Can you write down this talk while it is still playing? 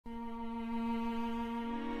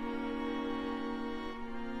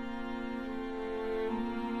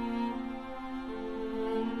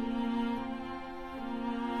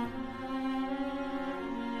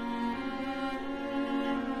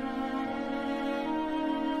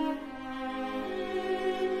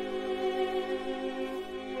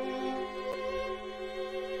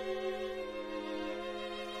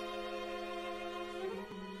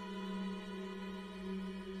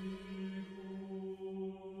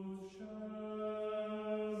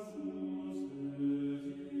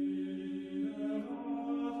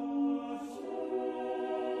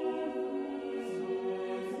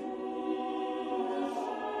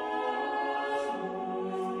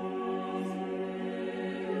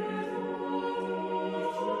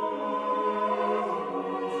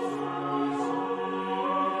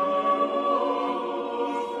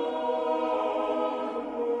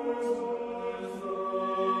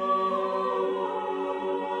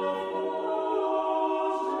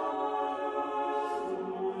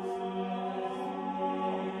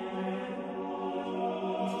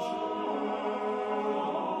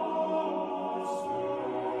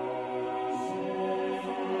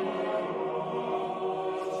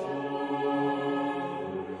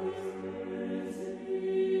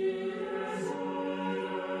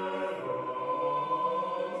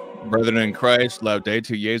Brethren in Christ,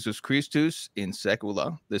 Laudetur Jesus Christus in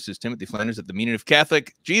Secula. This is Timothy Flanders at the Meaning of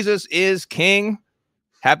Catholic. Jesus is King.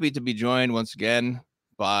 Happy to be joined once again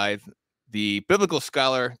by the biblical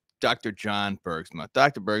scholar, Dr. John Bergsma.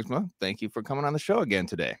 Dr. Bergsma, thank you for coming on the show again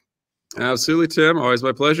today. Absolutely, Tim. Always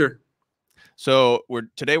my pleasure. So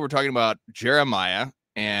today we're talking about Jeremiah,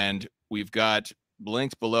 and we've got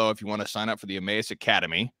links below if you want to sign up for the Emmaus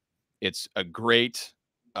Academy. It's a great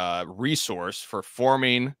resource for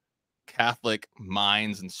forming Catholic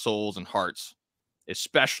minds and souls and hearts,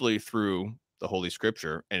 especially through the Holy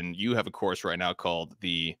Scripture. And you have a course right now called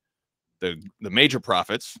the Major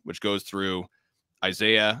Prophets, which goes through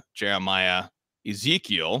Isaiah, Jeremiah,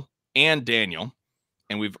 Ezekiel, and Daniel.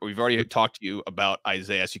 And we've already talked to you about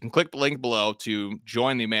Isaiah. So you can click the link below to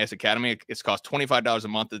join the Emmaus Academy. It's cost $25 a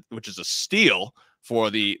month, which is a steal for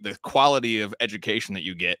the quality of education that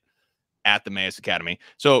you get at the Emmaus Academy.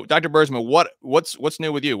 So, Dr. Bergsma, what's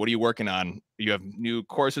new with you? What are you working on? You have new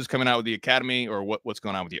courses coming out with the Academy, or what's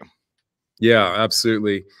going on with you? Yeah,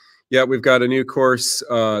 absolutely. Yeah, we've got a new course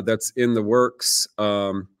that's in the works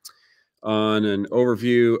on an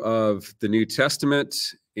overview of the New Testament,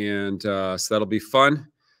 and so that'll be fun.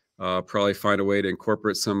 Probably find a way to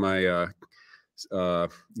incorporate some of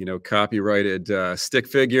my copyrighted stick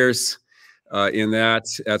figures in that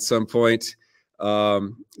at some point.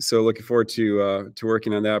 So looking forward to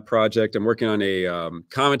working on that project. I'm working on a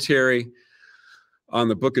commentary on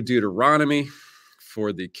the Book of Deuteronomy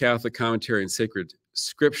for the Catholic Commentary and Sacred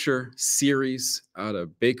Scripture series out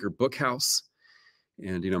of Baker Bookhouse.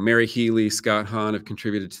 And, Mary Healy, Scott Hahn have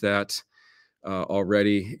contributed to that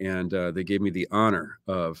already, and they gave me the honor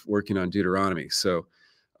of working on Deuteronomy. So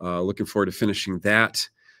looking forward to finishing that.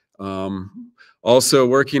 Also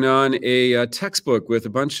working on a textbook with a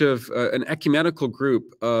bunch of an ecumenical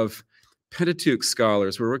group of Pentateuch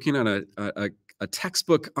scholars. We're working on a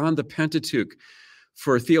textbook on the Pentateuch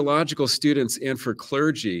for theological students and for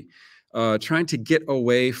clergy, trying to get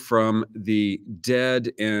away from the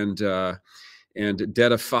dead and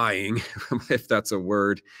deadifying, if that's a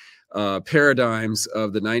word, paradigms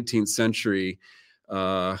of the 19th century,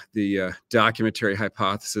 the documentary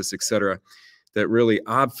hypothesis, etc., that really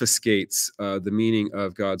obfuscates the meaning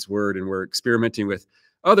of God's word. And we're experimenting with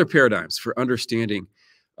other paradigms for understanding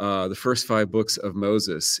the first 5 books of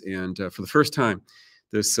Moses. And for the first time,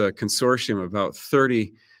 this consortium of about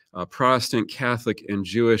 30 Protestant, Catholic, and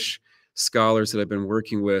Jewish scholars that I've been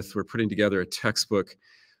working with, we're putting together a textbook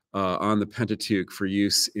on the Pentateuch for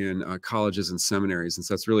use in colleges and seminaries. And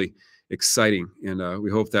so that's really exciting. And we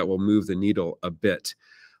hope that will move the needle a bit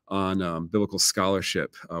on biblical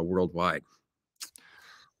scholarship worldwide.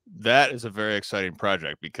 That is a very exciting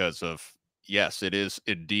project because of, yes, it is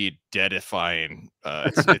indeed deadifying.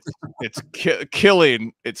 It's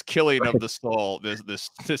killing of the soul.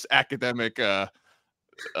 This academic,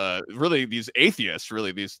 really these atheists,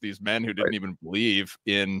 really these men who didn't even believe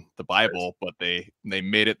in the Bible, but they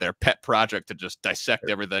made it their pet project to just dissect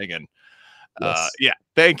everything. And yeah,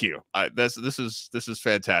 thank you. This is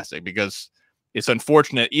fantastic, because it's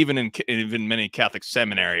unfortunate even in many Catholic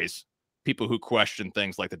seminaries, people who question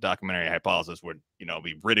things like the documentary hypothesis would,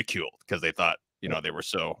 be ridiculed because they thought,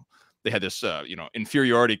 they had this,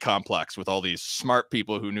 inferiority complex with all these smart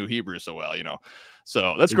people who knew Hebrew so well,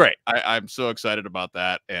 So that's great. I'm so excited about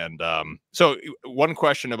that. And so one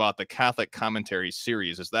question about the Catholic Commentary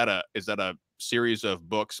series, is that a series of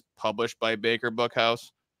books published by Baker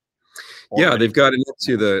Bookhouse? Yeah, they've got it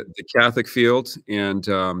into the Catholic field, and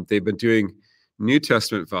they've been doing New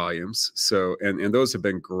Testament volumes. So, and those have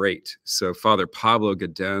been great. So Father Pablo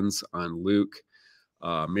Gadenz on Luke,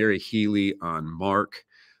 Mary Healy on Mark,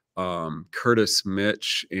 Curtis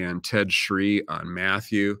Mitch and Ted Shree on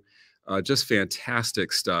Matthew. Just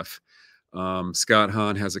fantastic stuff. Scott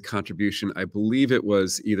Hahn has a contribution. I believe it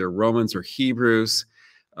was either Romans or Hebrews.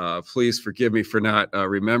 Please forgive me for not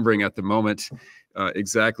remembering at the moment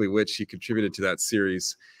exactly which he contributed to that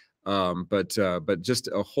series. But just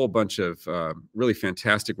a whole bunch of really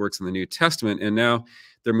fantastic works in the New Testament. And now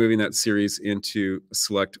they're moving that series into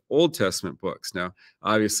select Old Testament books. Now,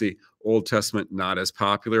 obviously, Old Testament not as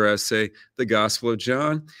popular as, say, the Gospel of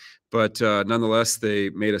John, but nonetheless,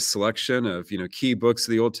 they made a selection of key books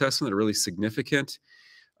of the Old Testament that are really significant.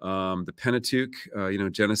 The Pentateuch,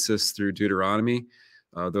 Genesis through Deuteronomy,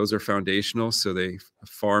 those are foundational. So they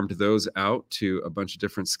farmed those out to a bunch of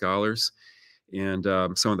different scholars. And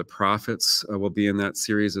some of the prophets will be in that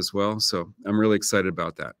series as well. So I'm really excited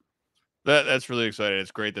about that. That's really exciting.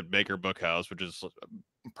 It's great that Baker Bookhouse, which is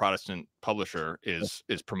a Protestant publisher, is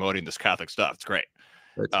promoting this Catholic stuff. It's great.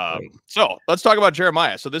 So let's talk about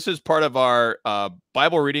Jeremiah. So this is part of our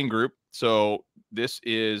Bible reading group. So this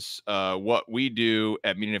is what we do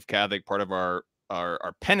at Meeting of Catholic. Part of our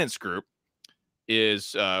penance group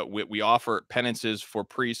is we offer penances for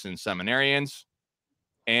priests and seminarians,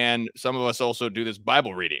 and some of us also do this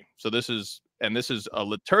Bible reading. So this is a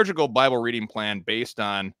liturgical Bible reading plan based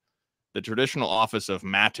on the traditional office of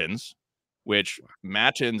matins, which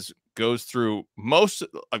matins goes through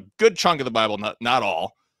a good chunk of the Bible, not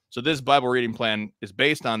all. So this Bible reading plan is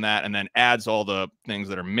based on that and then adds all the things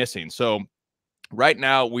that are missing. So right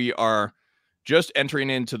now we are just entering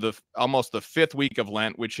into almost the 5th week of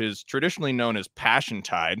Lent, which is traditionally known as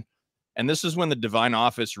Passiontide. And this is when the divine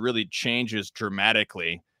office really changes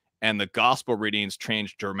dramatically and the gospel readings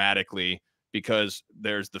change dramatically, because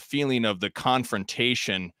there's the feeling of the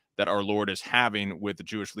confrontation that our Lord is having with the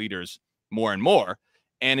Jewish leaders more and more.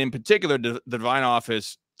 And in particular, the divine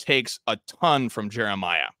office takes a ton from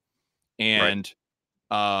Jeremiah. And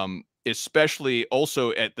especially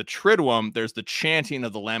also at the Triduum, there's the chanting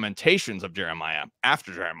of the lamentations of Jeremiah,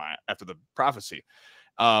 after the prophecy.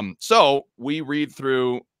 So we read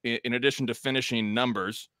through, in addition to finishing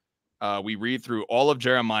Numbers, we read through all of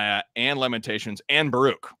Jeremiah and Lamentations and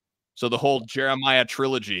Baruch. So the whole Jeremiah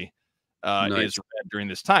trilogy is read during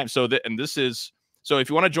this time. So if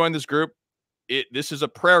you want to join this group, this is a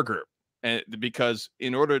prayer group. And because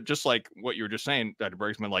in order, just like what you were just saying, Dr.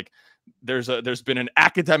 Bergsman, like there's been an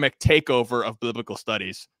academic takeover of biblical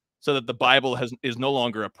studies, so that the Bible is no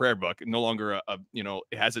longer a prayer book, no longer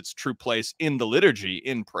it has its true place in the liturgy,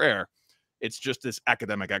 in prayer. It's just this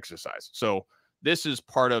academic exercise. So this is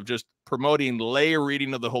part of just promoting lay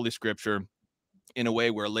reading of the Holy Scripture in a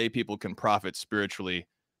way where lay people can profit spiritually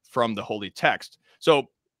from the holy text. So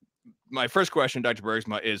my first question, Dr.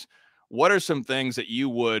 Bergsma, is what are some things that you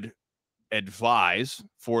would advise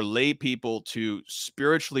for lay people to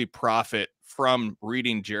spiritually profit from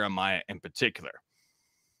reading Jeremiah in particular?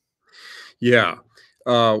 Yeah.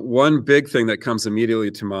 One big thing that comes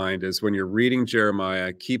immediately to mind is when you're reading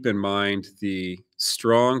Jeremiah, keep in mind the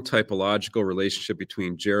strong typological relationship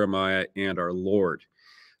between Jeremiah and our Lord.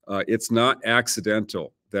 It's not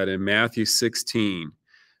accidental that in Matthew 16,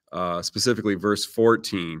 specifically verse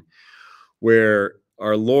 14, where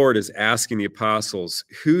our Lord is asking the apostles,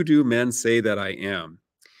 "Who do men say that I am?"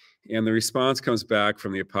 And the response comes back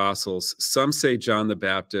from the apostles. Some say John the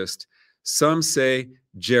Baptist, some say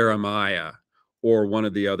Jeremiah or one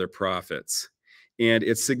of the other prophets. And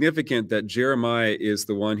it's significant that Jeremiah is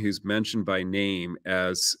the one who's mentioned by name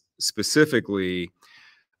as specifically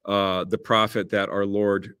the prophet that our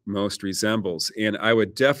Lord most resembles. And I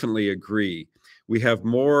would definitely agree. We have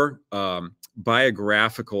more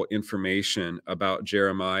biographical information about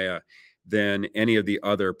Jeremiah than any of the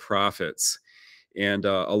other prophets. And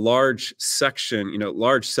a large section,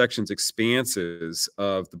 large sections, expanses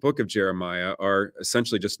of the book of Jeremiah are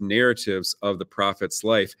essentially just narratives of the prophet's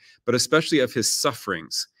life, but especially of his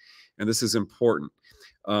sufferings. And this is important.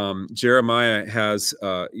 Jeremiah has,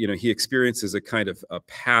 he experiences a kind of a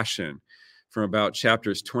passion from about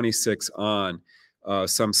chapters 26 on.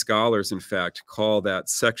 Some scholars, in fact, call that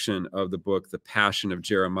section of the book the Passion of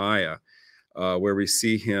Jeremiah, where we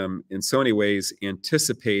see him in so many ways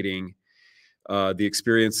anticipating the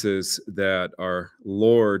experiences that our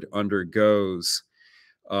Lord undergoes.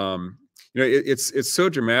 It's so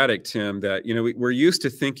dramatic, Tim, that we're used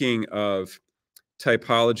to thinking of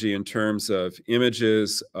typology in terms of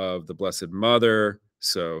images of the Blessed Mother.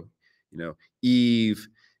 So, Eve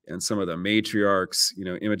and some of the matriarchs,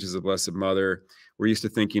 images of the Blessed Mother. We're used to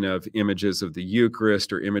thinking of images of the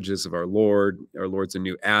Eucharist or images of our Lord. Our Lord's a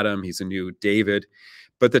new Adam. He's a new David.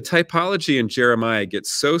 But the typology in Jeremiah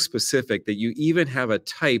gets so specific that you even have a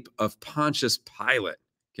type of Pontius Pilate.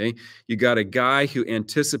 Okay, you got a guy who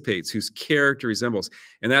anticipates, whose character resembles,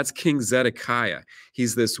 and that's King Zedekiah.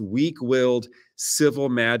 He's this weak-willed civil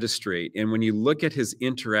magistrate. And when you look at his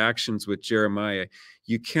interactions with Jeremiah,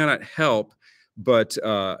 you cannot help but,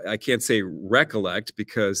 I can't say recollect,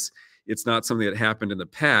 because it's not something that happened in the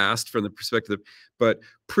past from the perspective, but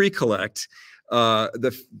pre-collect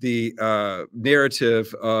the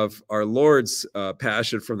narrative of our Lord's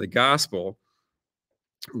passion from the gospel,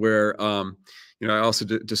 where I also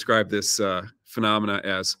describe this phenomena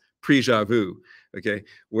as déjà vu, okay,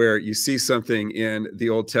 where you see something in the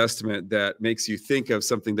Old Testament that makes you think of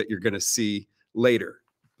something that you're going to see later,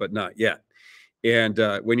 but not yet. And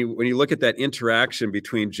when you look at that interaction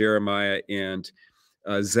between Jeremiah and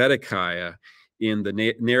Zedekiah in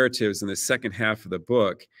the narratives in the second half of the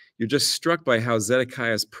book, you're just struck by how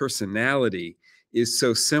Zedekiah's personality is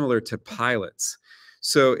so similar to Pilate's.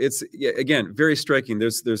 So it's, again, very striking.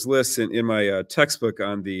 There's lists in my textbook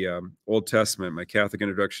on the Old Testament, my Catholic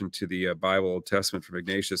Introduction to the Bible Old Testament from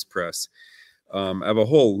Ignatius Press. I have a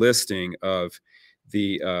whole listing of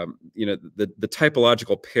the the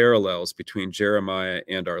typological parallels between Jeremiah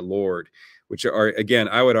and our Lord, which are, again,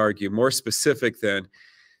 I would argue, more specific than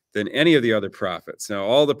any of the other prophets. Now,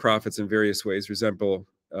 all the prophets in various ways resemble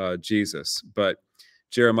Jesus, but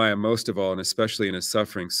Jeremiah most of all, and especially in his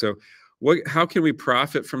suffering. So how can we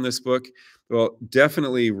profit from this book? Well,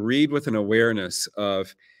 definitely read with an awareness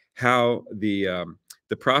of how the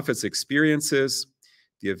prophet's experiences,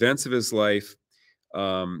 the events of his life,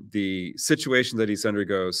 the situation that he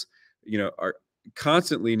undergoes, are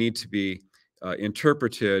constantly need to be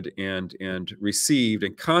interpreted and received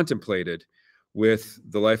and contemplated with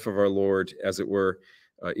the life of our Lord, as it were,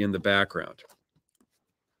 in the background.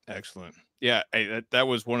 Excellent. Yeah, that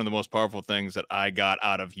was one of the most powerful things that I got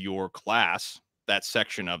out of your class, that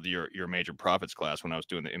section of your major prophets class when I was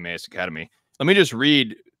doing the Emmaus Academy. Let me just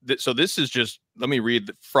read. So this is just, let me read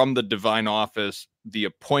from the Divine Office, the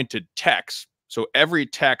appointed text. So every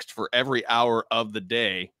text for every hour of the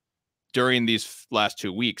day during these last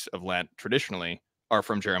 2 weeks of Lent traditionally are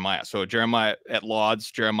from Jeremiah. So Jeremiah at Lauds,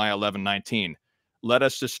 Jeremiah 11:19. Let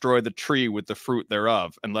us destroy the tree with the fruit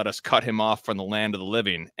thereof, and let us cut him off from the land of the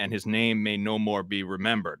living, and his name may no more be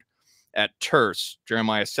remembered. At Terce,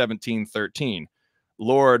 Jeremiah 17:13.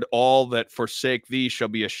 Lord, all that forsake thee shall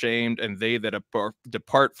be ashamed, and they that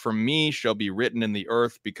depart from me shall be written in the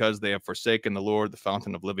earth, because they have forsaken the Lord, the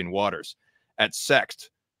fountain of living waters. At Sext,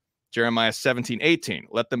 Jeremiah 17:18.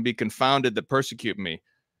 Let them be confounded that persecute me,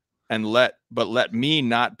 but let me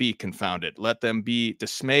not be confounded. Let them be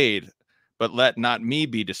dismayed, but let not me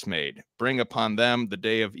be dismayed. Bring upon them the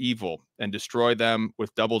day of evil, and destroy them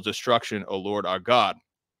with double destruction, O Lord our God.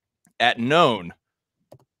 At noon,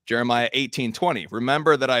 Jeremiah 18:20.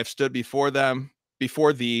 Remember that I have stood before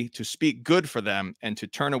thee, to speak good for them, and to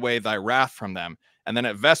turn away thy wrath from them. And then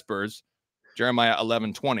at vespers, Jeremiah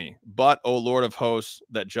 11:20. But, O Lord of hosts,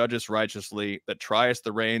 that judgest righteously, that triest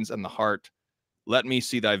the reins and the heart, let me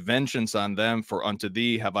see thy vengeance on them, for unto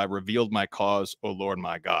thee have I revealed my cause, O Lord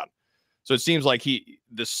my God. So it seems like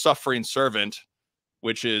the suffering servant,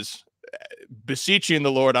 which is beseeching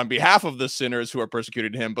the Lord on behalf of the sinners who are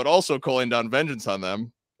persecuting him, but also calling down vengeance on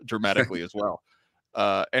them dramatically as well.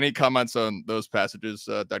 Any comments on those passages,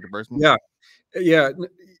 Dr. Bursman?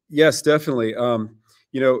 Yes, definitely.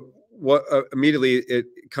 What immediately it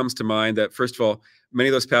comes to mind that, first of all, many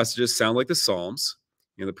of those passages sound like the Psalms,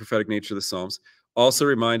 the prophetic nature of the Psalms. Also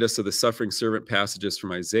remind us of the suffering servant passages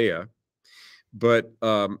from Isaiah. But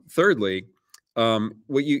thirdly,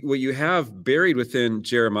 what you have buried within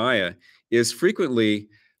Jeremiah is frequently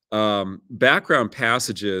background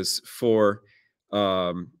passages for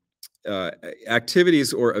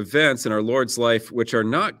activities or events in our Lord's life which are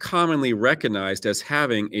not commonly recognized as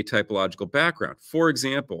having a typological background. For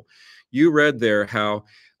example, you read there how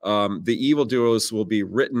the evildoers will be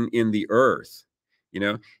written in the earth,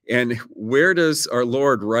 and where does our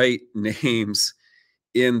Lord write names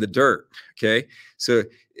in the dirt? Okay, so it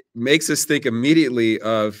makes us think immediately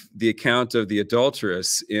of the account of the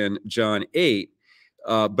adulteress in John 8.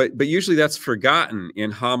 But usually that's forgotten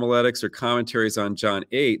in homiletics or commentaries on John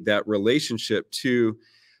 8. That relationship to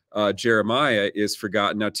Jeremiah is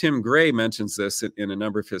forgotten. Now, Tim Gray mentions this in a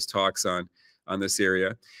number of his talks on this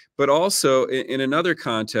area, but also in another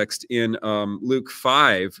context in Luke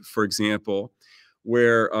 5, for example,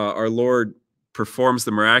 where our Lord performs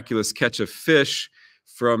the miraculous catch of fish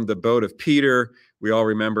from the boat of Peter. We all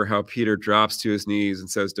remember how Peter drops to his knees and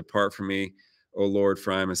says, "Depart from me, O Lord,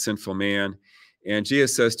 for I am a sinful man." And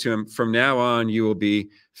Jesus says to him, "From now on, you will be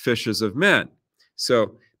fishers of men."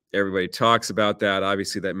 So everybody talks about that.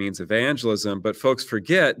 Obviously, that means evangelism. But folks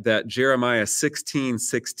forget that Jeremiah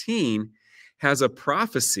 16:16 has a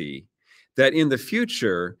prophecy that in the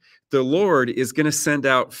future, the Lord is going to send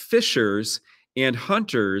out fishers and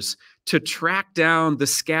hunters to track down the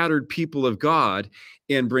scattered people of God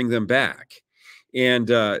and bring them back. And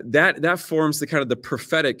that forms the kind of the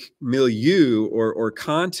prophetic milieu or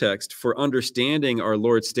context for understanding our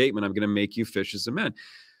Lord's statement, "I'm going to make you fishers of men."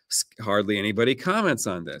 Hardly anybody comments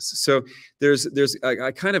on this. So there's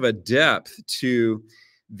a kind of a depth to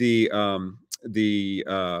the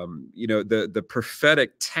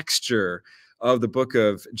prophetic texture of the book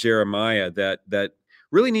of Jeremiah that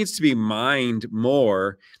really needs to be mined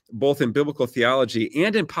more, both in biblical theology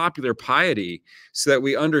and in popular piety, so that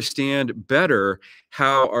we understand better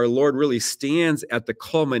how our Lord really stands at the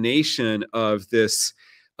culmination of this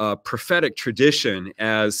prophetic tradition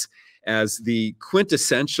as the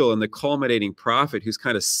quintessential and the culminating prophet who's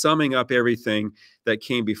kind of summing up everything that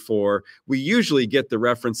came before. We usually get the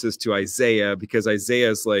references to Isaiah because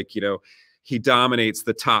Isaiah is like, he dominates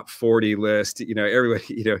the top 40 list.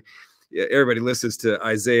 Everybody, everybody listens to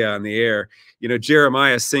Isaiah on the air. You know,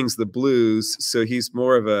 Jeremiah sings the blues, so he's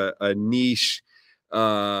more of a niche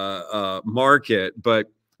market, but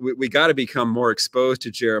we got to become more exposed to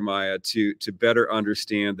Jeremiah to better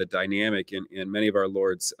understand the dynamic in many of our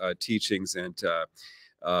Lord's teachings and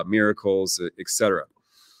miracles, etc.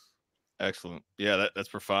 Excellent. Yeah, that's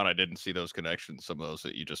profound. I didn't see those connections, some of those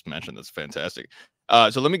that you just mentioned. That's fantastic.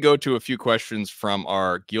 So let me go to a few questions from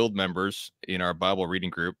our guild members in our Bible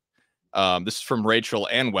reading group. This is from Rachel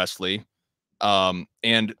and Wesley.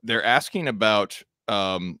 And they're asking about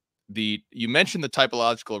you mentioned the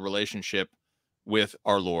typological relationship with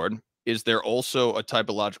our Lord. Is there also a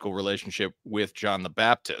typological relationship with John the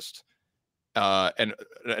Baptist? And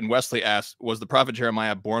Wesley asked, was the prophet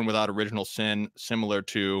Jeremiah born without original sin, similar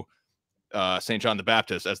to Saint John the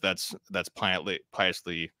Baptist, as that's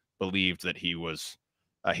piously believed that he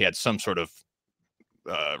had some sort of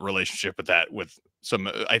relationship with that, with some,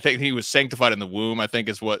 I think he was sanctified in the womb, I think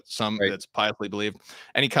is what Right. that's piously believed.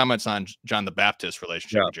 Any comments on John the Baptist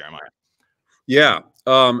relationship with Jeremiah? Yeah.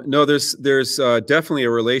 No, there's definitely a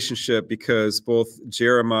relationship, because both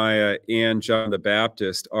Jeremiah and John the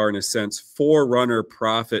Baptist are, in a sense, forerunner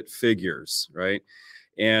prophet figures, right?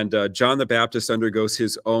 And John the Baptist undergoes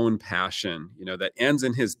his own passion, you know, that ends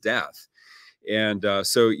in his death. And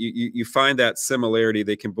so you find that similarity.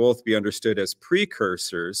 They can both be understood as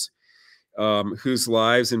precursors, whose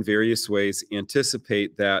lives in various ways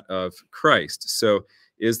anticipate that of Christ. So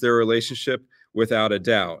is there a relationship? Without a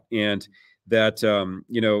doubt. And that,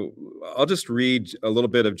 you know, I'll just read a little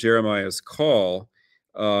bit of Jeremiah's call,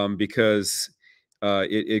 because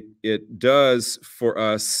it does for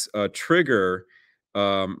us trigger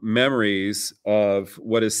memories of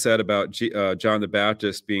what is said about John the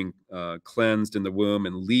Baptist being cleansed in the womb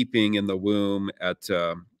and leaping in the womb at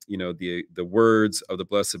you know, the words of the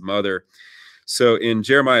Blessed Mother. So in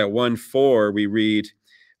Jeremiah 1:4, we read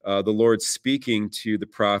the Lord speaking to the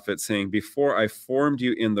prophet, saying, "Before I formed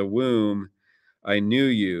you in the womb, I knew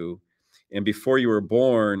you, and before you were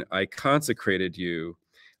born, I consecrated you.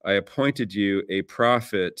 I appointed you a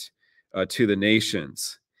prophet to the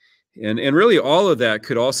nations." And really, all of that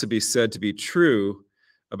could also be said to be true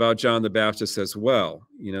about John the Baptist as well.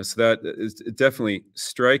 You know, so that is definitely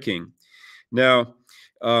striking. Now,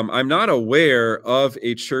 I'm not aware of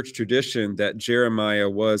a church tradition that Jeremiah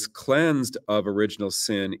was cleansed of original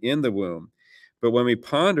sin in the womb. But when we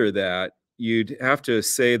ponder that, you'd have to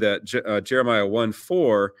say that Jeremiah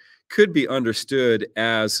 1:4 could be understood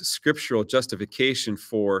as scriptural justification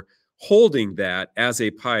for holding that as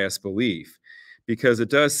a pious belief, because it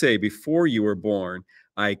does say, "Before you were born,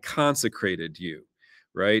 I consecrated you."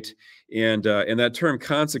 Right? And that term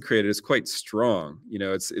consecrated is quite strong. You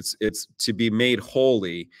know, it's to be made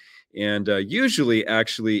holy, and usually,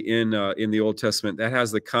 actually, in the Old Testament, that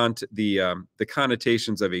has the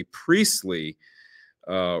connotations of a priestly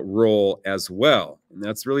role as well. And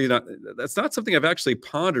that's not something I've actually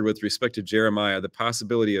pondered with respect to Jeremiah, the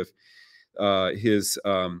possibility of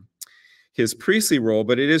his priestly role.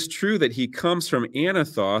 But it is true that he comes from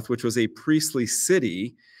Anathoth, which was a priestly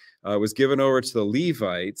city, was given over to the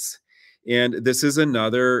Levites. And this is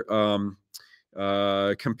another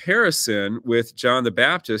comparison with John the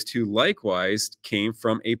Baptist, who likewise came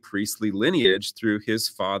from a priestly lineage through his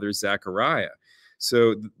father Zechariah.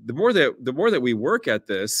 So the more that we work at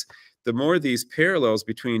this, the more these parallels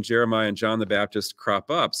between Jeremiah and John the Baptist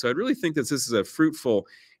crop up. So I really think that this is a fruitful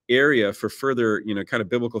area for further, you know, kind of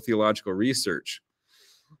biblical theological research.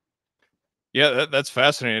 Yeah, that's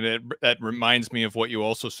fascinating. That reminds me of what you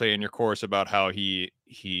also say in your course about how he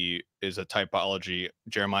is a typology.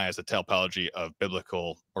 Jeremiah is a typology of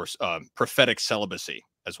biblical or prophetic celibacy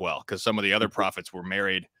as well, because some of the other prophets were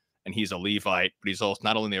married, and he's a Levite, but he's also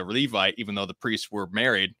not only a Levite, even though the priests were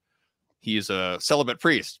married, he's a celibate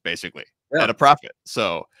priest basically, Yeah. and a prophet.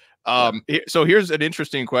 So, so here's an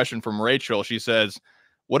interesting question from Rachel. She says,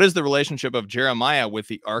 what is the relationship of Jeremiah with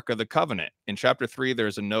the Ark of the Covenant? In chapter 3,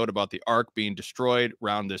 there's a note about the Ark being destroyed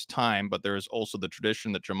around this time, but there is also the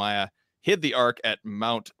tradition that Jeremiah hid the Ark at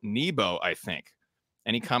Mount Nebo, I think.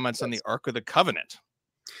 Any comments on the Ark of the Covenant?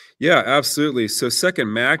 Yeah, absolutely. So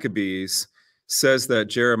Second Maccabees says that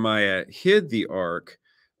Jeremiah hid the Ark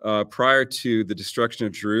prior to the destruction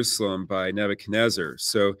of Jerusalem by Nebuchadnezzar.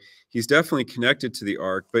 So he's definitely connected to the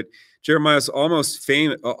Ark, but Jeremiah is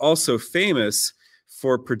also famous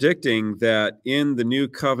for predicting that in the New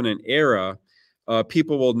Covenant era,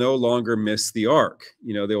 people will no longer miss the Ark.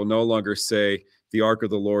 You know, they will no longer say, "The Ark of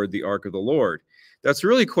the Lord, the Ark of the Lord." That's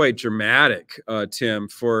really quite dramatic, Tim,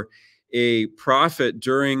 for a prophet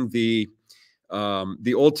during the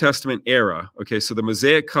the Old Testament era. Okay, so the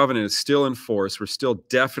Mosaic covenant is still in force. We're still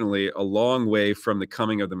definitely a long way from the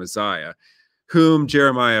coming of the Messiah, whom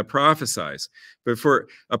Jeremiah prophesies. But for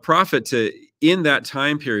a prophet to, in that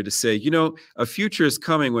time period, to say, a future is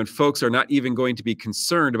coming when folks are not even going to be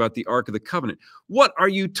concerned about the Ark of the Covenant. What are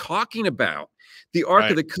you talking about? The Ark of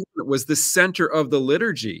Right. the Covenant was the center of the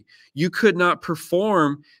liturgy. You could not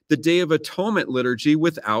perform the Day of Atonement liturgy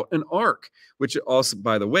without an ark, which also,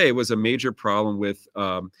 by the way, was a major problem with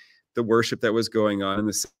the worship that was going on in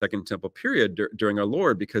the Second Temple period during our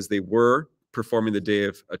Lord, because they were performing the Day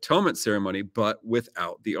of Atonement ceremony, but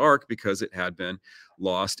without the ark because it had been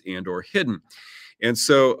lost and or hidden. And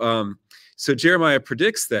so Jeremiah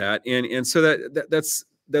predicts that, and so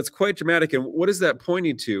that's quite dramatic. And what is that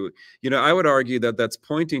pointing to? I would argue that that's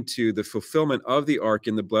pointing to the fulfillment of the ark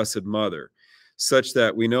in the Blessed Mother, such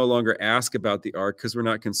that we no longer ask about the ark because we're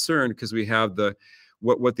not concerned, because we have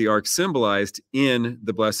what the ark symbolized in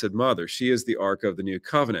the Blessed Mother. She is the ark of the new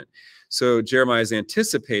covenant. So Jeremiah is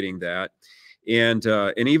anticipating that, and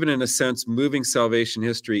even in a sense moving salvation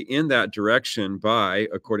history in that direction by,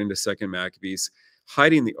 according to Second Maccabees,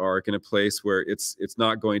 hiding the ark in a place where it's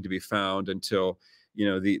not going to be found until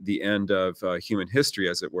the end of human history,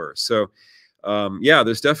 as it were. So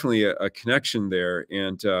there's definitely a connection there,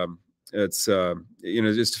 and it's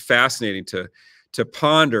just fascinating to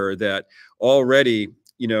ponder that already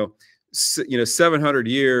 700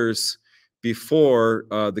 years before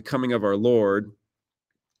the coming of our Lord,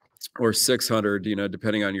 or 600,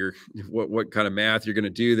 depending on your what kind of math you're going to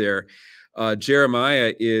do there.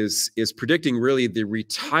 Jeremiah is predicting really the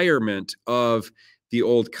retirement of the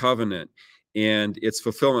old covenant and its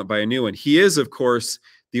fulfillment by a new one. He is, of course,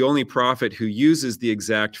 the only prophet who uses the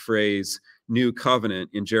exact phrase "new covenant"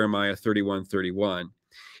 in Jeremiah 31:31.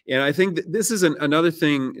 And I think that this is another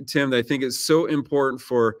thing, Tim, that I think is so important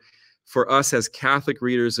for us as Catholic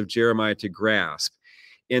readers of Jeremiah to grasp.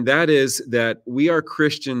 And that is that we are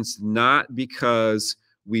Christians not because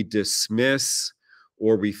we dismiss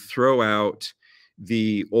or we throw out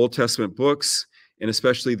the Old Testament books, and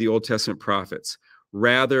especially the Old Testament prophets.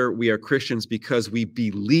 Rather, we are Christians because we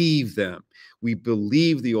believe them. We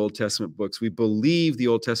believe the Old Testament books. We believe the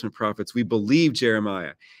Old Testament prophets. We believe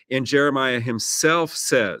Jeremiah. And Jeremiah himself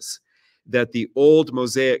says that the old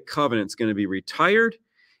Mosaic covenant is going to be retired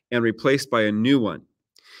and replaced by a new one.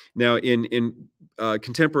 Now, in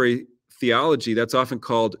contemporary theology, that's often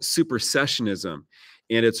called supersessionism.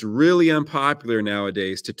 And it's really unpopular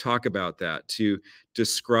nowadays to talk about that, to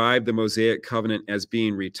describe the Mosaic covenant as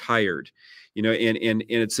being retired. And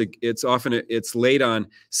it's often laid on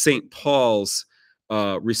St. Paul's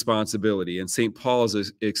responsibility, and St. Paul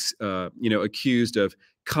is accused of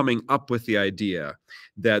coming up with the idea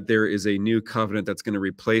that there is a new covenant that's going to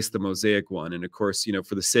replace the Mosaic one. And of course,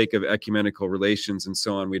 for the sake of ecumenical relations and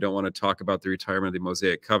so on, we don't want to talk about the retirement of the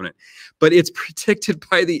Mosaic covenant. But it's predicted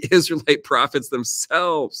by the Israelite prophets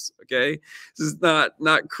themselves, okay? This is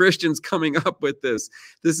not Christians coming up with this.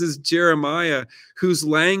 This is Jeremiah, whose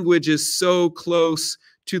language is so close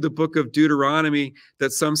to the book of Deuteronomy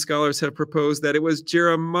that some scholars have proposed that it was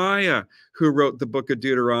Jeremiah who wrote the book of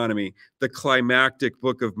Deuteronomy, the climactic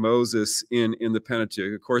book of Moses in the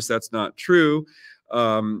Pentateuch. Of course, that's not true.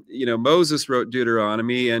 Moses wrote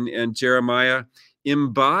Deuteronomy, and Jeremiah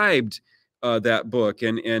imbibed that book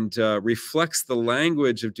and reflects the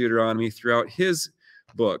language of Deuteronomy throughout his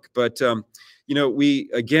book. But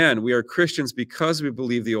we are Christians because we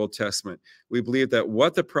believe the Old Testament. We believe that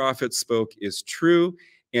what the prophets spoke is true,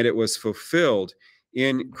 and it was fulfilled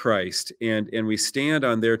in Christ, and we stand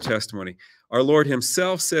on their testimony. Our Lord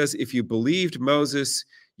himself says, if you believed Moses,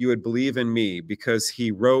 you would believe in me, because he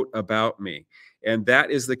wrote about me. And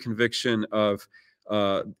that is the conviction of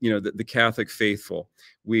the Catholic faithful.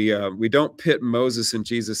 We don't pit Moses and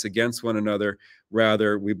Jesus against one another.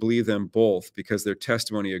 Rather, we believe them both because their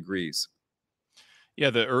testimony agrees.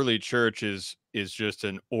 Yeah, the early church is just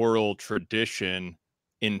an oral tradition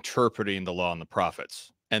interpreting the law and the prophets,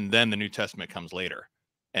 and then the New Testament comes later.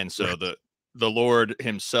 And so Right. the Lord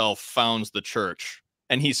himself founds the church,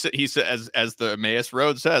 and he says, as the Emmaus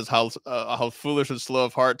Road says, how foolish and slow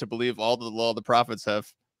of heart to believe all the law the prophets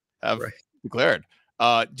have Right. declared.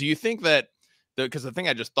 Do you think that because the thing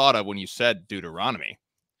I just thought of when you said Deuteronomy,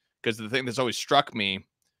 because the thing that's always struck me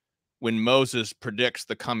when Moses predicts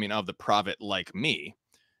the coming of the prophet like me,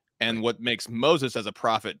 and Right. what makes Moses as a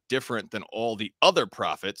prophet different than all the other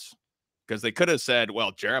prophets, because they could have said,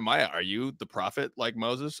 well, Jeremiah, are you the prophet like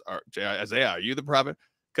Moses? Or Isaiah, are you the prophet?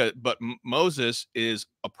 But Moses is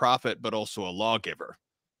a prophet, but also a lawgiver.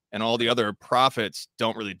 And all the other prophets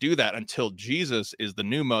don't really do that until Jesus is the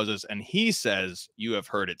new Moses. And he says, you have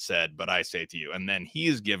heard it said, but I say to you. And then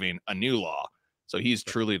he's giving a new law. So he's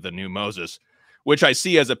truly the new Moses, which I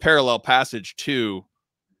see as a parallel passage to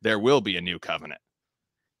there will be a new covenant.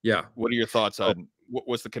 Yeah. What are your thoughts on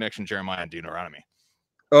what's the connection Jeremiah and Deuteronomy?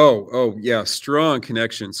 Yeah, strong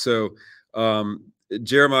connection. So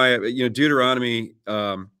Jeremiah, Deuteronomy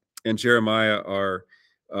and Jeremiah are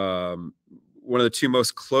one of the two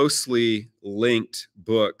most closely linked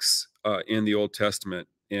books in the Old Testament.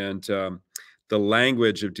 And the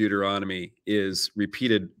language of Deuteronomy is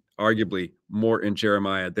repeated arguably more in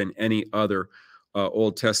Jeremiah than any other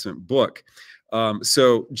Old Testament book.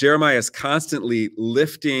 So Jeremiah is constantly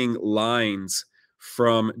lifting lines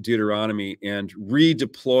from Deuteronomy and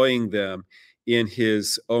redeploying them in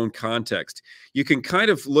his own context. You can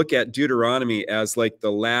kind of look at Deuteronomy as like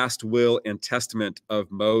the last will and testament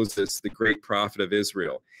of Moses, the great prophet of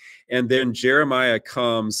Israel. And then Jeremiah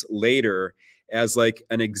comes later as like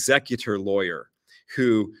an executor lawyer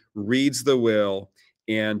who reads the will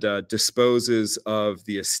and disposes of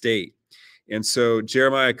the estate. And so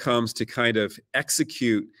Jeremiah comes to kind of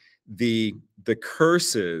execute the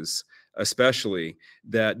curses, especially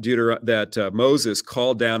that Moses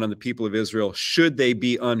called down on the people of Israel should they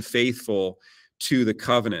be unfaithful to the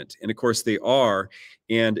covenant. And of course they are.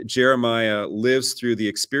 And Jeremiah lives through the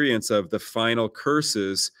experience of the final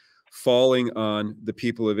curses falling on the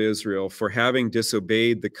people of Israel for having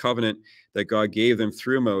disobeyed the covenant that God gave them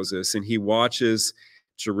through Moses. And he watches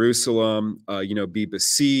Jerusalem, be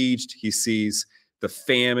besieged. He sees the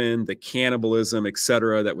famine, the cannibalism,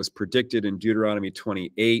 etc., that was predicted in Deuteronomy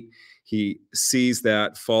 28. He sees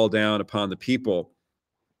that fall down upon the people.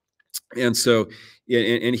 And so,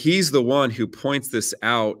 and he's the one who points this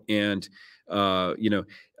out and,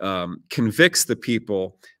 convicts the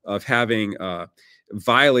people of having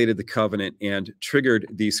violated the covenant and triggered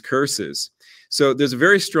these curses. So there's a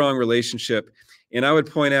very strong relationship. And I would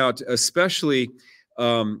point out, especially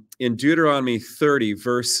in Deuteronomy 30,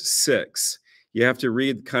 verse 6, you have to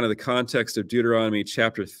read kind of the context of Deuteronomy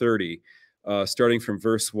chapter 30, starting from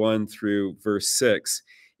verse 1 through verse 6.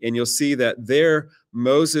 And you'll see that there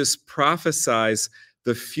Moses prophesies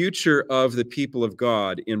the future of the people of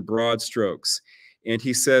God in broad strokes. And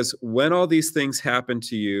he says, when all these things happen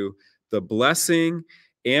to you, the blessing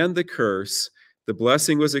and the curse, the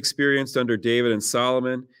blessing was experienced under David and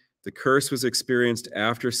Solomon. The curse was experienced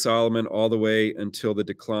after Solomon all the way until the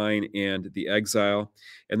decline and the exile.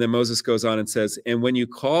 And then Moses goes on and says, and when you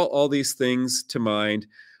call all these things to mind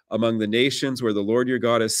among the nations where the Lord your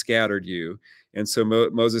God has scattered you. And so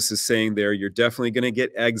Moses is saying there, you're definitely going to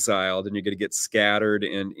get exiled and you're going to get scattered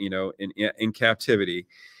and, in captivity.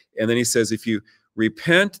 And then he says, if you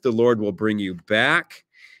repent, the Lord will bring you back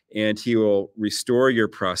and he will restore your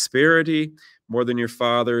prosperity more than your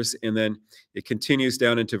fathers. And then it continues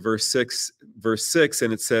down into verse 6,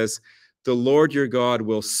 and it says, the Lord your God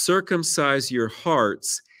will circumcise your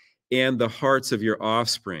hearts and the hearts of your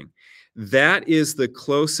offspring. That is the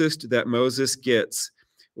closest that Moses gets.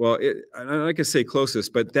 Well, I'm not going to say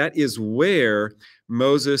closest, but that is where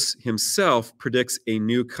Moses himself predicts a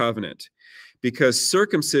new covenant, because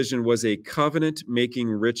circumcision was a covenant-making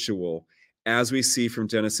ritual, as we see from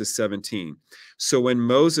Genesis 17. So when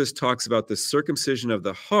Moses talks about the circumcision of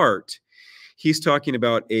the heart, he's talking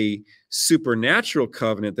about a supernatural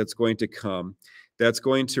covenant that's going to come, that's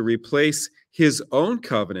going to replace his own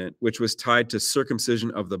covenant, which was tied to circumcision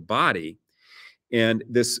of the body. And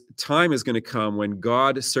this time is going to come when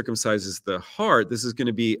God circumcises the heart. This is going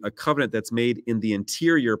to be a covenant that's made in the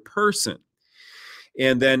interior person.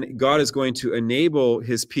 And then God is going to enable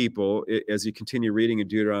his people, as you continue reading in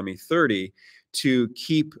Deuteronomy 30, to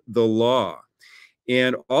keep the law.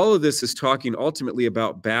 And all of this is talking ultimately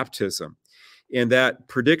about baptism. And that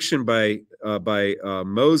prediction by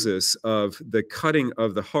Moses of the cutting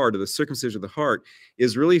of the heart, of the circumcision of the heart,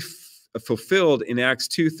 is really fulfilled in Acts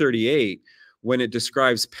 2:38, when it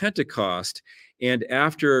describes Pentecost. And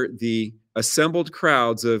after the assembled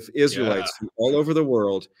crowds of Israelites from all over the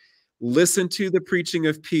world listened to the preaching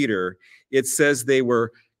of Peter, it says they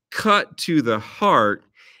were cut to the heart,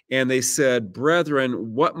 and they said,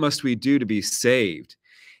 brethren, what must we do to be saved?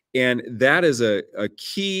 And that is a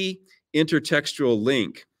key intertextual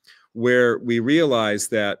link where we realize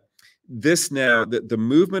that this now, that the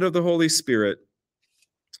movement of the Holy Spirit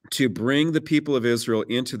to bring the people of Israel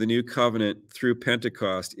into the new covenant through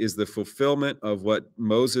Pentecost is the fulfillment of what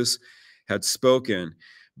Moses had spoken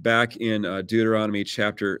back in Deuteronomy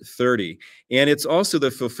chapter 30. And it's also the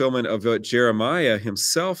fulfillment of what Jeremiah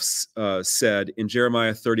himself said in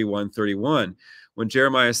Jeremiah 31:31, when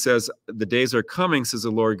Jeremiah says, the days are coming, says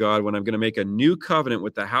the Lord God, when I'm going to make a new covenant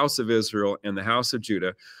with the house of Israel and the house of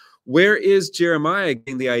Judah. Where is Jeremiah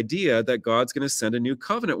getting the idea that God's going to send a new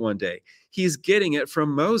covenant one day? He's getting it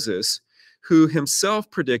from Moses, who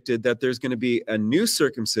himself predicted that there's going to be a new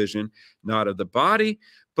circumcision, not of the body,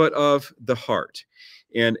 but of the heart.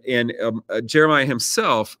 And Jeremiah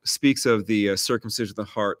himself speaks of the circumcision of the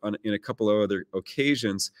heart in a couple of other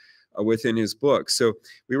occasions within his book. So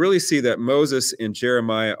we really see that Moses and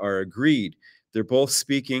Jeremiah are agreed. They're both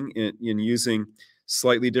speaking in using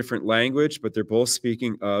slightly different language, but they're both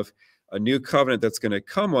speaking of a new covenant that's going to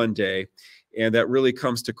come one day. And that really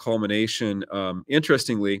comes to culmination,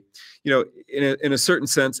 interestingly, in a certain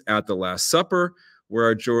sense, at the Last Supper,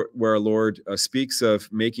 where our Lord speaks of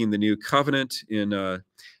making the new covenant in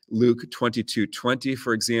Luke 22:20,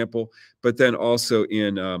 for example, but then also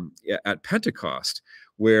at Pentecost,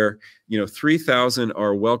 where 3,000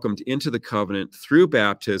 are welcomed into the covenant through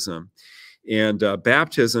baptism. And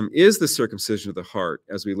baptism is the circumcision of the heart,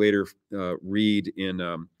 as we later read in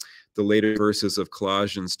the later verses of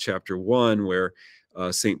Colossians chapter 1, where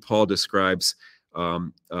St. Paul describes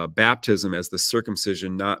baptism as the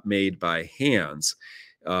circumcision not made by hands.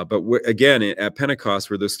 But again, at Pentecost,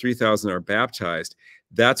 where those 3,000 are baptized,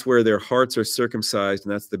 that's where their hearts are circumcised,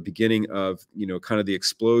 and that's the beginning of kind of the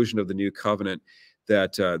explosion of the new covenant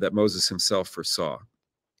that Moses himself foresaw.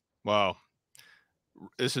 Wow.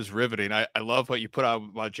 This is riveting. I love what you put out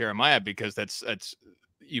about Jeremiah, because that's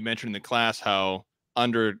you mentioned in the class how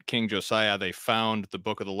under King Josiah they found the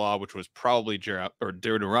book of the law, which was probably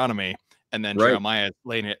Deuteronomy, and then Right. Jeremiah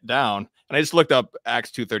laying it down. And I just looked up Acts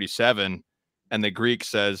 2:37, and the Greek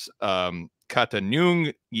says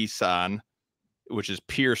katanung yisan, which is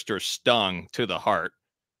pierced or stung to the heart.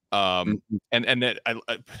 And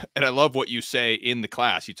I love what you say in the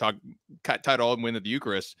class. You tied it all in with the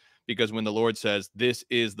Eucharist, because when the Lord says, this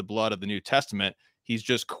is the blood of the New Testament, he's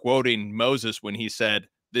just quoting Moses when he said,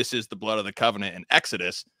 this is the blood of the covenant in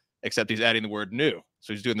Exodus, except he's adding the word new.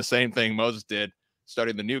 So he's doing the same thing Moses did,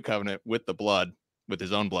 starting the new covenant with the blood, with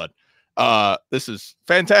his own blood. This is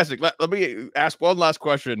fantastic. Let me ask one last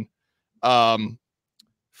question from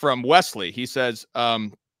Wesley. He says,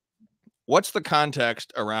 what's the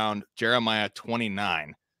context around Jeremiah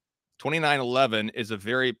 29? 29:11 is a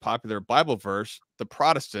very popular Bible verse, the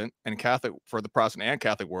Protestant and Catholic, for the Protestant and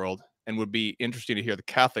Catholic world, and would be interesting to hear the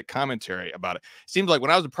Catholic commentary about it. Seems like when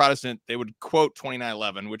I was a Protestant, they would quote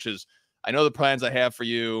 29:11, which is, I know the plans I have for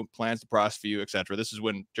you, plans to prosper you, etc. This is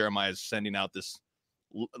when Jeremiah is sending out this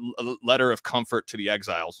letter of comfort to the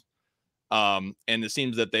exiles. And it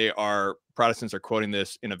seems that Protestants are quoting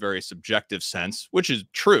this in a very subjective sense, which is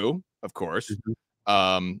true, of course.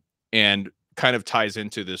 And kind of ties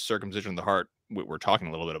into this circumcision of the heart we're talking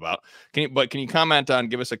a little bit about. Can you comment on,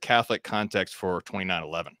 give us a Catholic context for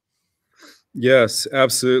 29:11? Yes,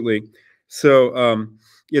 absolutely. So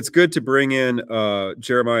it's good to bring in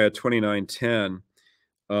Jeremiah 29:10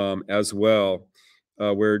 as well,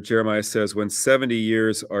 where Jeremiah says, when 70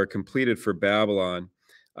 years are completed for Babylon,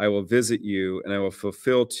 I will visit you and I will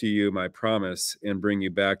fulfill to you my promise and bring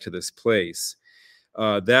you back to this place.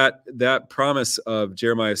 That promise of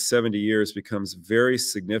Jeremiah's 70 years becomes very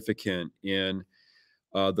significant in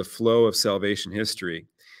the flow of salvation history.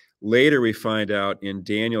 Later, we find out in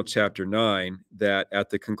Daniel chapter 9 that at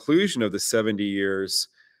the conclusion of the 70 years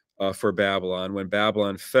for Babylon, when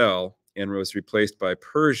Babylon fell and was replaced by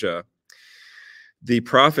Persia, the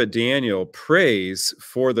prophet Daniel prays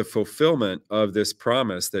for the fulfillment of this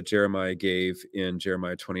promise that Jeremiah gave in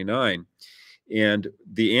Jeremiah 29. And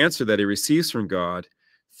the answer that he receives from God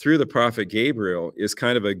through the prophet Gabriel is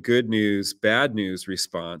kind of a good news, bad news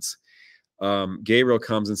response. Gabriel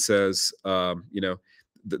comes and says,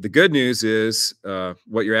 the good news is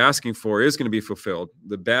what you're asking for is going to be fulfilled.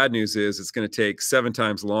 The bad news is it's going to take 7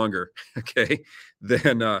 times longer, okay,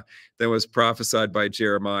 than was prophesied by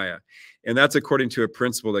Jeremiah. And that's according to a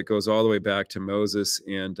principle that goes all the way back to Moses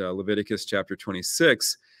and Leviticus chapter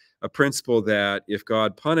 26, a principle that if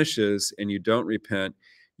God punishes and you don't repent,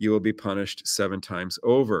 you will be punished 7 times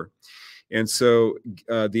over. And so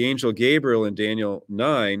the angel Gabriel in Daniel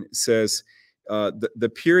 9 says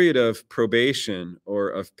the period of probation or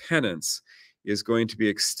of penance is going to be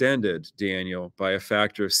extended, Daniel, by a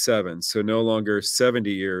factor of 7. So no longer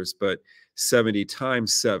 70 years, but 70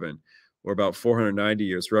 times 7, or about 490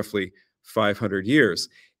 years, roughly 500 years.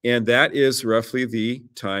 And that is roughly the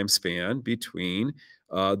time span between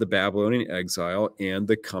the Babylonian exile and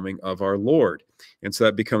the coming of our Lord. And so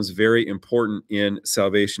that becomes very important in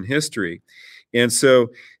salvation history. And so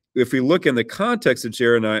if we look in the context of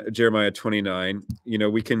Jeremiah 29,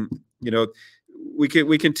 we can, we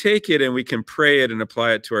can take it and we can pray it and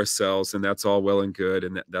apply it to ourselves, and that's all well and good,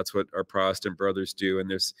 and that's what our Protestant brothers do, and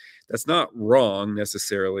that's not wrong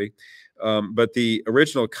necessarily. But the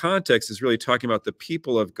original context is really talking about the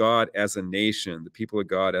people of God as a nation, the people of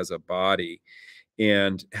God as a body,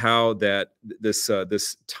 and how that this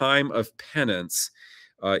time of penance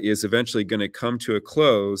is eventually going to come to a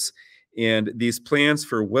close, and these plans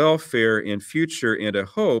for welfare and future and a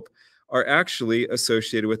hope are actually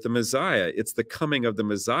associated with the Messiah. It's the coming of the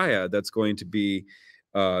Messiah that's going to be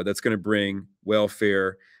that's going to bring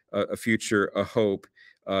welfare, a future, a hope,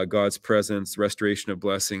 God's presence, restoration of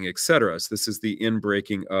blessing, etc. So this is the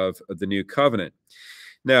inbreaking of the new covenant.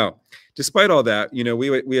 Now, despite all that,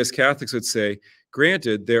 we as Catholics would say,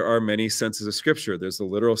 granted, there are many senses of Scripture. There's the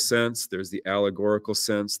literal sense, there's the allegorical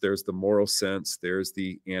sense, there's the moral sense, there's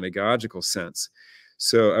the anagogical sense.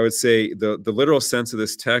 So I would say the literal sense of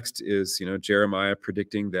this text is, Jeremiah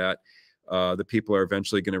predicting that the people are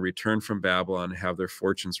eventually going to return from Babylon and have their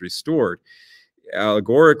fortunes restored.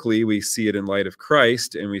 Allegorically, we see it in light of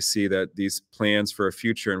Christ, and we see that these plans for a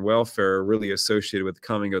future and welfare are really associated with the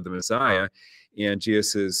coming of the Messiah and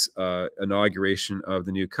Jesus' inauguration of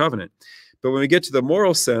the new covenant. But when we get to the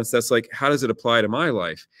moral sense, that's like, how does it apply to my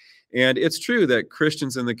life? And it's true that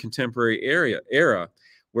Christians in the contemporary era,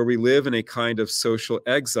 where we live in a kind of social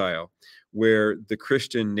exile, where the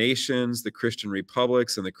Christian nations, the Christian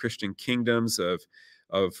republics, and the Christian kingdoms of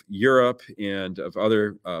Europe and of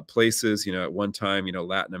other places, at one time,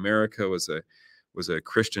 Latin America was a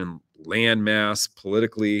Christian landmass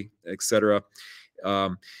politically, etc.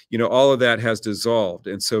 All of that has dissolved,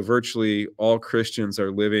 and so virtually all Christians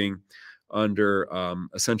are living under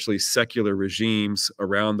essentially secular regimes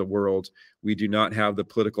around the world. We do not have the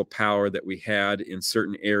political power that we had in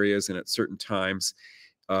certain areas and at certain times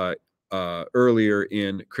earlier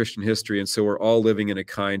in Christian history, and so we're all living in a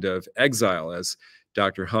kind of exile, as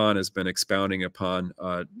Dr. Hahn has been expounding upon,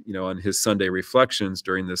 on his Sunday reflections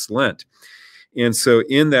during this Lent. And so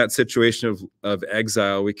in that situation of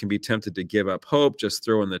exile, we can be tempted to give up hope, just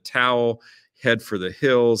throw in the towel, head for the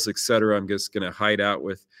hills, etc. I'm just going to hide out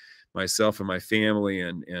with myself and my family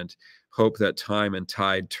and hope that time and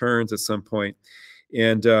tide turns at some point.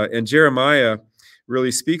 And Jeremiah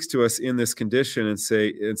really speaks to us in this condition and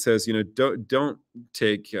says, don't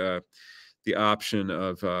take the option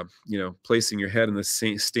of placing your head in the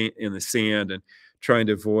sand and trying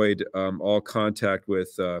to avoid all contact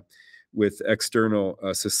with external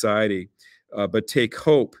society, but take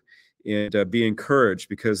hope and be encouraged,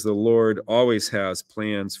 because the Lord always has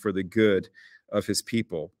plans for the good of His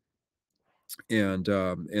people. And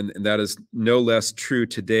that is no less true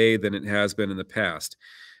today than it has been in the past.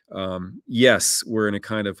 Yes, we're in a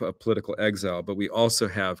kind of a political exile, but we also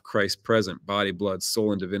have Christ present, body, blood,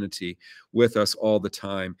 soul, and divinity with us all the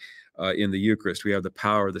time in the Eucharist. We have the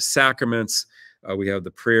power of the sacraments. We have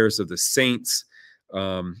the prayers of the saints.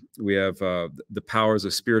 We have the powers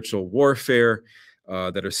of spiritual warfare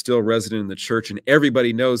that are still resident in the church, and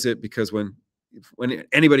everybody knows it, because when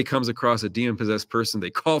anybody comes across a demon-possessed person, they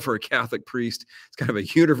call for a Catholic priest. It's kind of a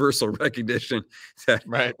universal recognition that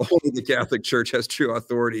only the Catholic Church has true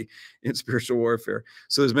authority in spiritual warfare.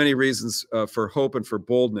 So there's many reasons for hope and for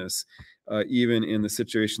boldness, even in the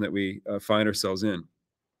situation that we find ourselves in.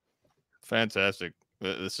 Fantastic.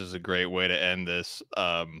 This is a great way to end this.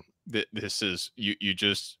 This is you had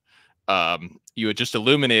just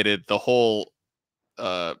illuminated the whole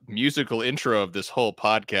musical intro of this whole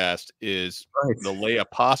podcast is the lay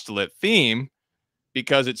apostolate theme,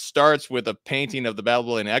 because it starts with a painting of the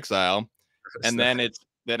Babylonian exile, and then it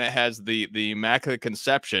has the Immaculate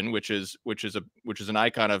Conception, which is an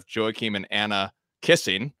icon of Joachim and Anna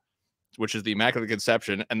kissing, which is the Immaculate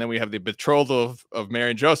Conception, and then we have the betrothal of Mary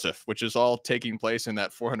and Joseph, which is all taking place in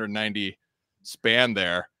that 490 span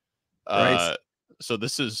there. So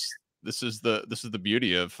this is the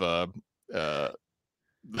beauty of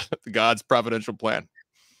God's providential plan.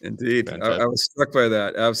 Indeed. I was struck by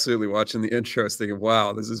that. Absolutely. Watching the intro, I was thinking,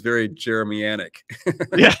 wow, this is very Jeremianic.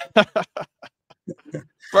 Yeah.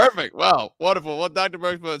 Perfect. Wow. Wonderful. Well, Dr.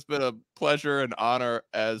 Bergsma, it's been a pleasure and honor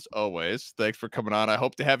as always. Thanks for coming on. I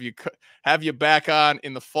hope to have you back on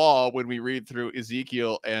in the fall when we read through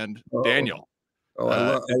Ezekiel and Daniel.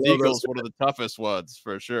 Ezekiel's one of the toughest ones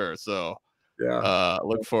for sure. So yeah,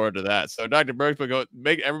 look forward to that. So Dr. Bergsma,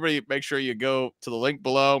 make sure you go to the link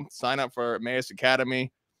below, sign up for Emmaus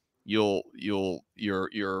Academy. Your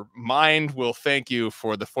mind will thank you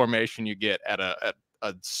for the formation you get at a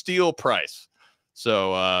steal price.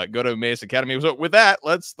 So go to Emmaus Academy. So with that,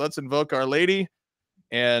 let's invoke Our Lady,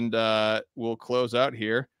 and we'll close out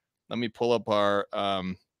here. Let me pull up our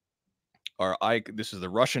This is the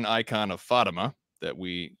Russian icon of Fatima that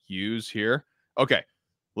we use here. Okay,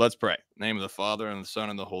 let's pray. In the name of the Father, and the Son,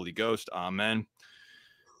 and the Holy Ghost. Amen.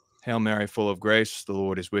 Hail Mary, full of grace, the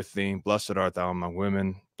Lord is with thee. Blessed art thou among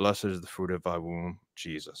women. Blessed is the fruit of thy womb,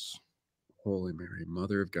 Jesus. Holy Mary,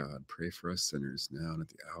 Mother of God, pray for us sinners now and at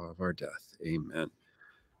the hour of our death. Amen. In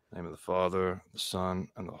the name of the Father, the Son,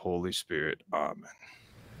 and the Holy Spirit. Amen.